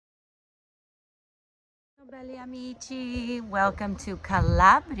Belli amici, welcome to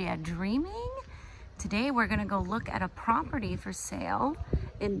Calabria Dreaming. Today we're gonna go look at a property for sale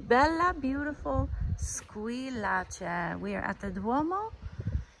in bella, beautiful Scuillace. We are at the Duomo.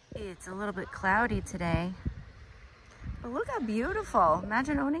 It's a little bit cloudy today, but look how beautiful.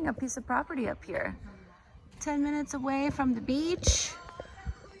 Imagine owning a piece of property up here. 10 minutes away from the beach.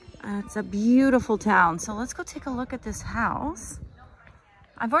 It's a beautiful town. So let's go take a look at this house.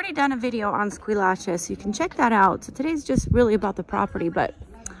 I've already done a video on Scuillace, so you can check that out. So today's just really about the property, but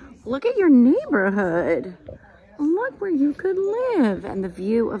look at your neighborhood. Look where you could live. And the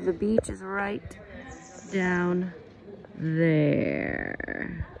view of the beach is right down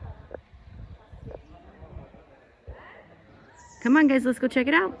there. Come on guys, let's go check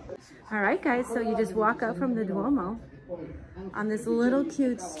it out. All right guys, so you just walk up from the Duomo on this little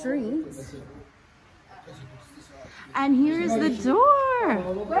cute street. And here's the door.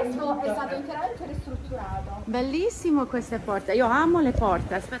 Questo è stato interamente ristrutturato. Bellissimo queste porte. Io amo le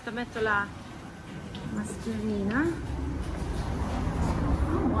porte. Aspetta, metto la mascherina.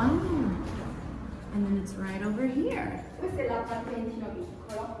 Oh, wow. And then it's right over here. Questo è l'appartamentino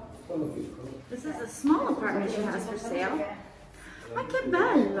piccolo. This is a small apartment she has for sale. Ma che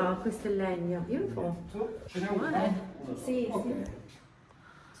bello questo è legno. Beautiful. Wood. Sì, sì.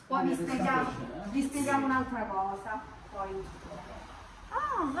 Poi vi spieghiamo un'altra cosa. Poi.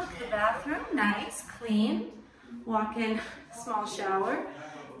 Oh, look, the bathroom. Nice, clean. Walk-in, small shower.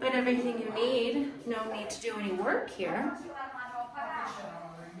 But everything you need. No need to do any work here.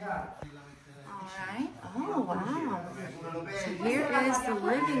 All right. Oh, wow. So here is the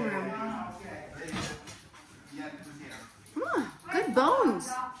living room. Good bones.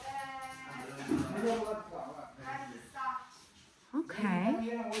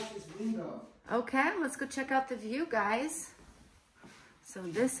 Okay, let's go check out the view, guys. So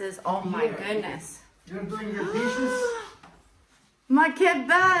this is, oh my goodness. You're doing your dishes? Ma che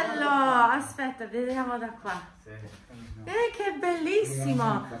bello! Aspetta, vediamo da qua. Che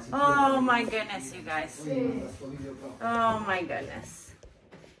bellissimo! Oh my goodness, you guys. Oh my goodness.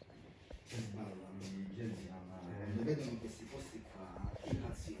 Vedono questi posti qua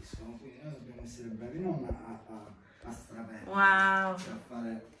impazziscono, quindi noi dobbiamo essere bravi non a stravedere. Wow.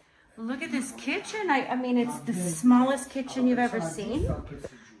 Look at this kitchen. I mean, it's the smallest kitchen you've ever seen,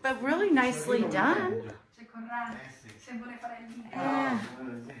 but really nicely done.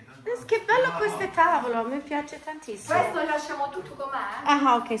 Che bello questo tavolo, mi piace tantissimo. Questo lasciamo tutto com'è.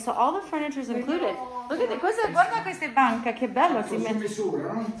 Ah, ok, so all the furniture is included. Look at this, guarda queste banche, che bello. Si mette...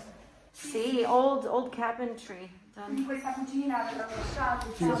 misura, no? Sì, old cabinetry. Quindi questa cucina l'hanno lasciata.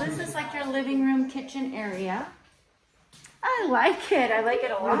 So this is like your living room kitchen area. I like it a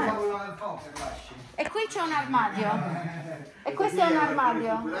lot. E qui c'è un armadio. E questo è un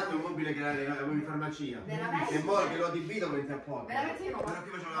armadio. Guardate un mobile che avevo in farmacia. E poi che l'ho adibito per il poco. Veramente io non però qui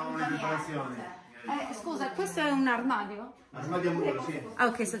facevamo una preparazione. Scusa, questo è un armadio? Armadio a muro, sì.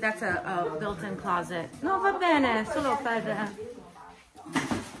 Ok, so that's a built-in closet. No, va bene, solo per...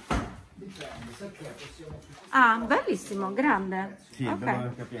 Ah, bellissimo, grande. Sì,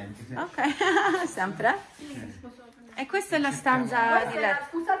 abbiamo capiente, sì. Ok, sempre. E questa è la stanza di letto.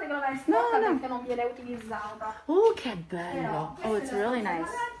 Scusate che l'ho esposta perché non viene utilizzata. Oh, che bello. Oh, it's really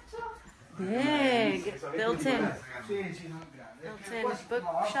nice. Big, built-in. Built-in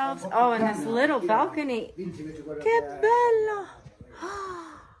bookshelves. Oh, and this little balcony. Che bello.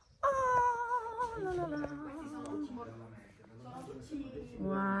 Oh, la la la.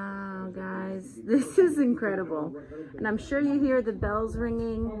 Wow, guys, this is incredible. And I'm sure you hear the bells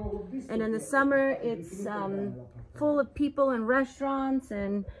ringing. And in the summer, it's full of people and restaurants,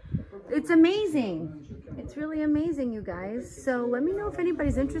 and it's amazing. It's really amazing, you guys. So let me know if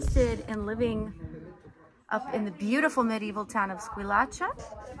anybody's interested in living up in the beautiful medieval town of Scuillace.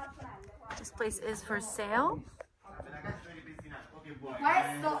 This place is for sale.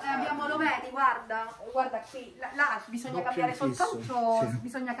 Questo abbiamo, lo vedi, guarda qui, là bisogna cambiare soltanto,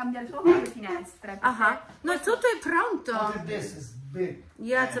 bisogna cambiare solo le finestre. No, tutto è pronto.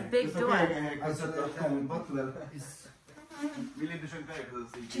 Yeah, it's a big door.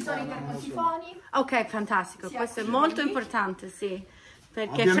 Ci sono i termosifoni. Ok, fantastico, questo è molto importante, sì,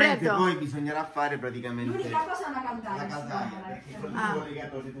 perché è ovviamente freddo. poi bisognerà fare praticamente L'unica cosa è una la caldaia. caldaia, perché quello è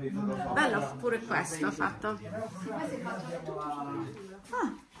collegato al televisore. Bello pure questo ha fatto. Questo è fatto tutto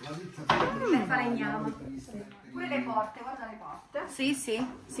per falegname. Pure le porte, guarda le porte. Sì,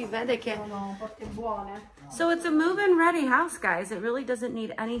 si vede che... Sono porte buone. So it's a move-in ready house, guys. It really doesn't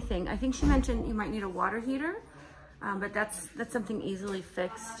need anything. I think she mentioned you might need a water heater, but that's something easily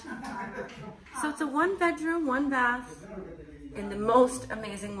fixed. So it's a 1 bedroom, 1 bath. in the most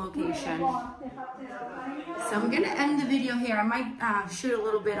amazing location. So I'm gonna end the video here. I might shoot a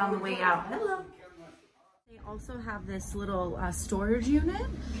little bit on the way out. Hello. They also have this little storage unit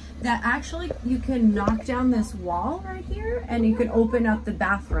that actually you can knock down this wall right here and you can open up the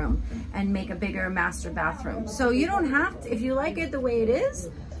bathroom and make a bigger master bathroom. So you don't have to, if you like it the way it is,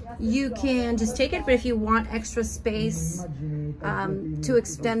 you can just take it, but if you want extra space to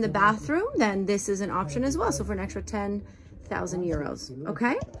extend the bathroom, then this is an option as well. So for an extra 10,000 euros,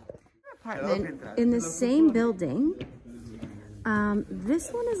 okay? Apartment in the same building.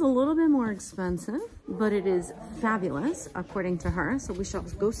 This one is a little bit more expensive, but it is fabulous according to her. So we shall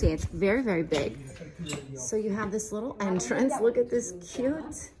go see it. It's very, very big. So you have this little entrance. Look at this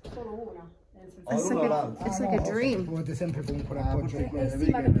cute. It's like a dream.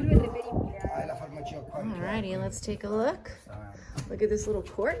 Alrighty, let's take a look. Look at this little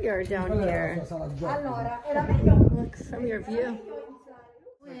courtyard down here. Look from your view.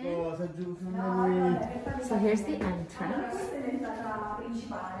 So here's the entrance.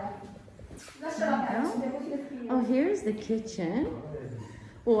 Oh, here's the kitchen.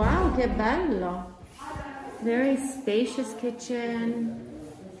 Wow, che bello. Very spacious kitchen.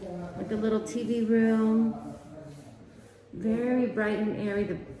 Like a little TV room. Very bright and airy.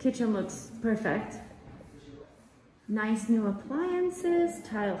 The kitchen looks perfect. Nice new appliances.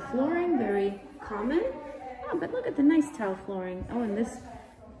 Tile flooring, very common. Oh, but look at the nice tile flooring. Oh, and this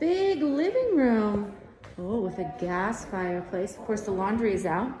big living room. Oh, with a gas fireplace. Of course, the laundry is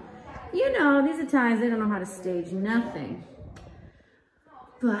out. You know, these Italians, they don't know how to stage nothing.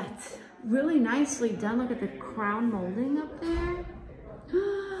 But really nicely done. Look at the crown molding up there.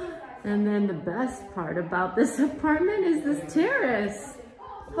 And then the best part about this apartment is this terrace.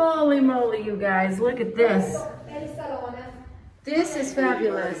 Holy moly, you guys, look at this. This is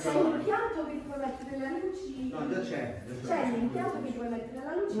fabulous.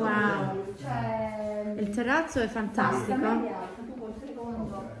 Wow. Il terrazzo è fantastico.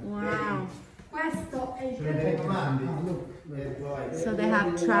 Wow. So they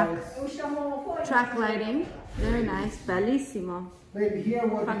have track lighting. Very nice. Bellissimo.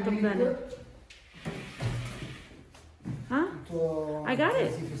 Fatto bene. Huh? I got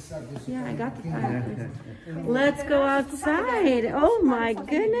it. Yeah, I got the fireplace. Let's go outside. Oh my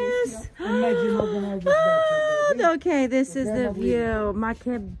goodness. Oh, okay, this is the view. Ma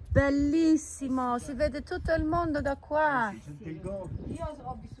che bellissimo. Si vede tutto il mondo da qua. Io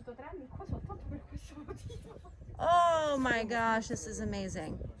ho vissuto 3 anni qua soltanto per questo motivo. Oh my gosh, this is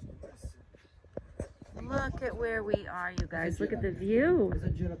amazing. Look at where we are, you guys. Look at the view.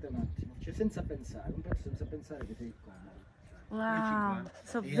 Esagerate un attimo, cioè senza pensare, un pezzo senza pensare che sei comodo. Wow,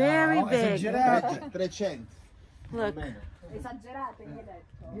 so very big. 300. Look, Esagerate, mi hai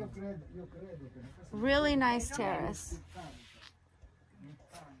detto. Io credo che really nice terrace.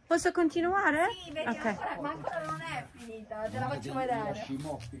 Posso continuare? Sì, vedi, Ok. ma ancora non è finita, te la faccio vedere.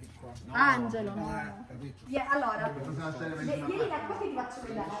 mobili qua. Angelo, allora, vieni da qua che ti faccio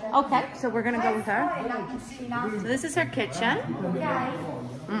vedere. Okay, so we're gonna go with her. Questa è la cucina. So this is her kitchen.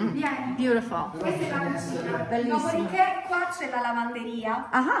 Vieni. Beautiful. Questa è la cucina. Bellissimo. Dopodiché qua c'è la lavanderia.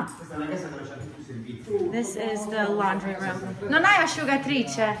 Questa è una casa dove c'è tutti i servizi. This is the laundry room. Non hai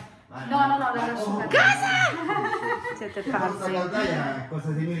asciugatrice? No, l'asciugatrice. Cosa? Siete pazzi.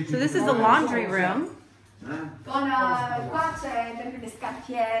 So this is the laundry room. Qua c'è per esempio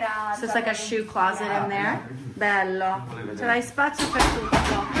scacchiera. So it's like a shoe closet in there. Bello. Ce l'hai spazio per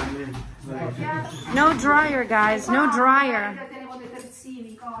tutto. No dryer, guys. No dryer. Tenevo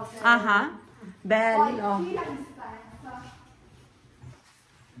detersivi, cose. Bello.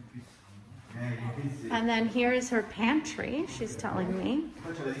 And then here is her pantry, she's telling me.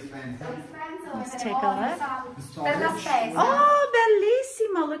 Let's take a look. Per la spesa. Oh,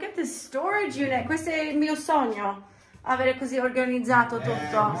 bellissimo! Look at this storage unit. Questo è il mio sogno, avere così organizzato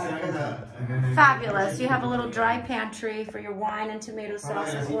tutto. Fabulous. You have a little dry pantry for your wine and tomato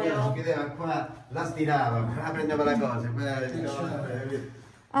sauce and oil. La stirava, prendeva la cosa.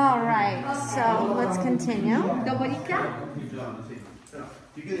 All right, so let's continue. Dopodiché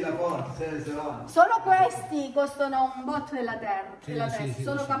Ti chiudi la porta, se va. solo questi costano un botto della terra.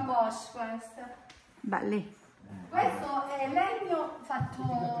 Sono caboche queste. Belli. Questo è legno fatto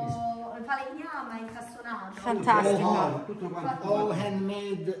falegname incassonato. Fantastico. Tutto quanto. All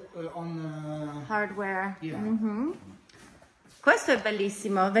handmade on Hardware. yeah. Questo è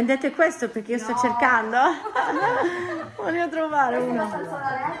bellissimo. Vendete questo perché io sto cercando. Voglio trovare uno.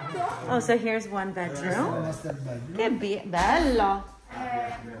 Oh, so here's one bedroom. Che bello.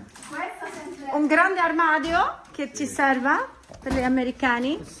 Un grande armadio che ci serva per gli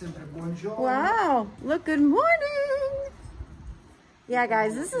americani. Sempre buongiorno. Wow, look, good morning. Yeah,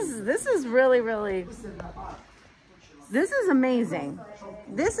 guys, this is really, this is amazing.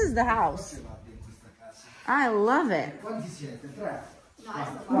 This is the house. I love it.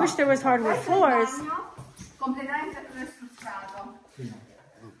 Wish there was hardwood floors. Completamente ristrutturato.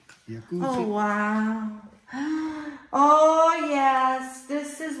 Oh, wow. Oh, yes.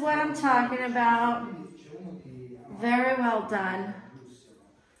 This is what I'm talking about. Very well done.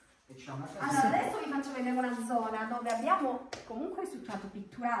 Allora, adesso vi faccio vedere una zona dove abbiamo comunque ristrutturato,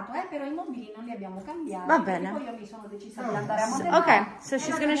 pitturato, però i mobili non li abbiamo cambiati. Va bene. Poi io mi sono decisa di andare a modellare. Okay, so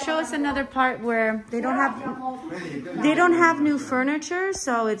she's going to show us another part where they don't have new furniture,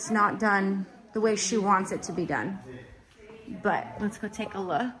 so it's not done the way she wants it to be done. But let's go take a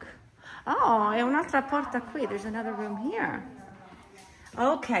look. Oh, è un'altra porta qui. There's another room here.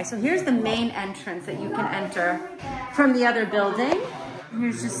 Okay, so here's the main entrance that you can enter from the other building.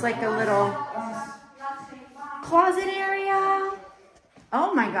 Here's just like a little closet area.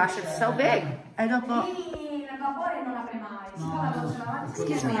 Oh my gosh, it's so big.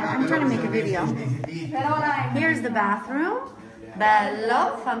 Excuse me, I'm trying to make a video. Here's the bathroom.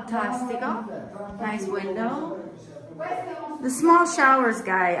 Bello, fantastico. Nice window. The small showers,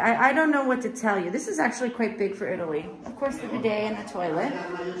 guy. I don't know what to tell you. This is actually quite big for Italy. Of course, the bidet and the toilet.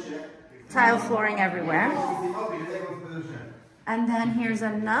 Tile flooring everywhere. And then here's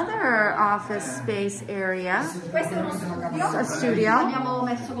another office space area. A studio.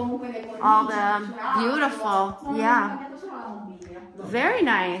 All the beautiful. Yeah. Very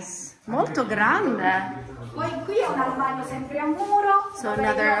nice. Molto grande. Poi qui è un armadio sempre a muro. So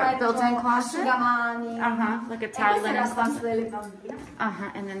another built-in closet. Asciugamani. Like a towel linen closet. Delle bambine.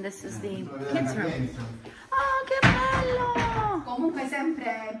 And then this is the kids' room. Oh, che bello! Comunque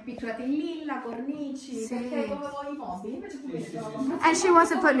sempre pitturate in lilla, cornici, perché dovevo i mobili, invece questo. And she wants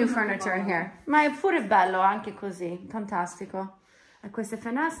to put new furniture in here. Ma è pure bello anche così, fantastico. E queste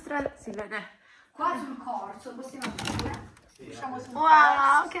finestre si vede. Qua sul corso possiamo vedere.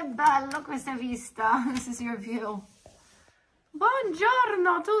 Wow, che bello questa vista. This is your view. Buongiorno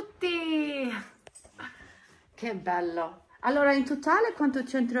a tutti. Che bello. Allora, in totale quanto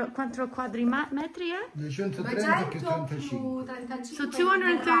quadrimetri è? 230 più 35. So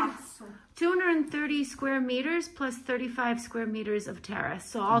 230 square meters plus 35 square meters of terrace.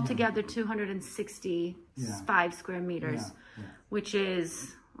 So altogether 265 square meters, which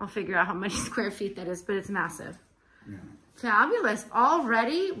is, I'll figure out how many square feet that is, but it's massive. Yeah. Fabulous. All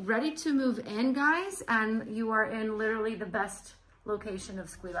ready to move in, guys. And you are in literally the best location of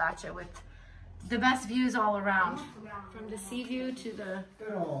Scuillace with the best views all around, from the sea view to the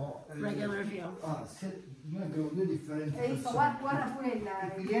regular view. Noi abbiamo due differenti persone.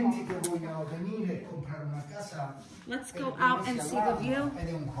 I clienti che vogliono venire e comprare una casa. Let's go out and see the view. Ed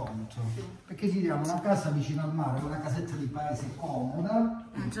è un conto. Perché ti diamo una casa vicino al mare, una casetta di paese comoda.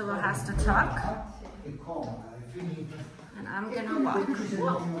 Angelo has to talk. È comoda, è finita. And I'm gonna walk.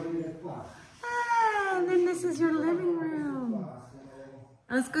 And then this is your living room.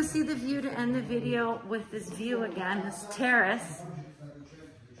 Let's go see the view to end the video with this view again, this terrace.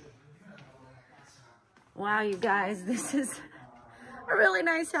 Wow, you guys, this is a really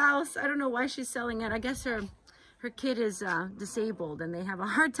nice house. I don't know why she's selling it. I guess her kid is disabled and they have a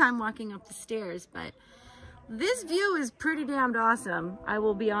hard time walking up the stairs, but this view is pretty damned awesome, I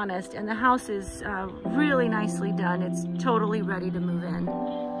will be honest. And the house is really nicely done. It's totally ready to move in.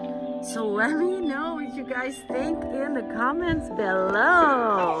 So let me know what you guys think in the comments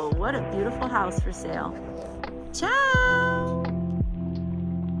below. What a beautiful house for sale. Ciao!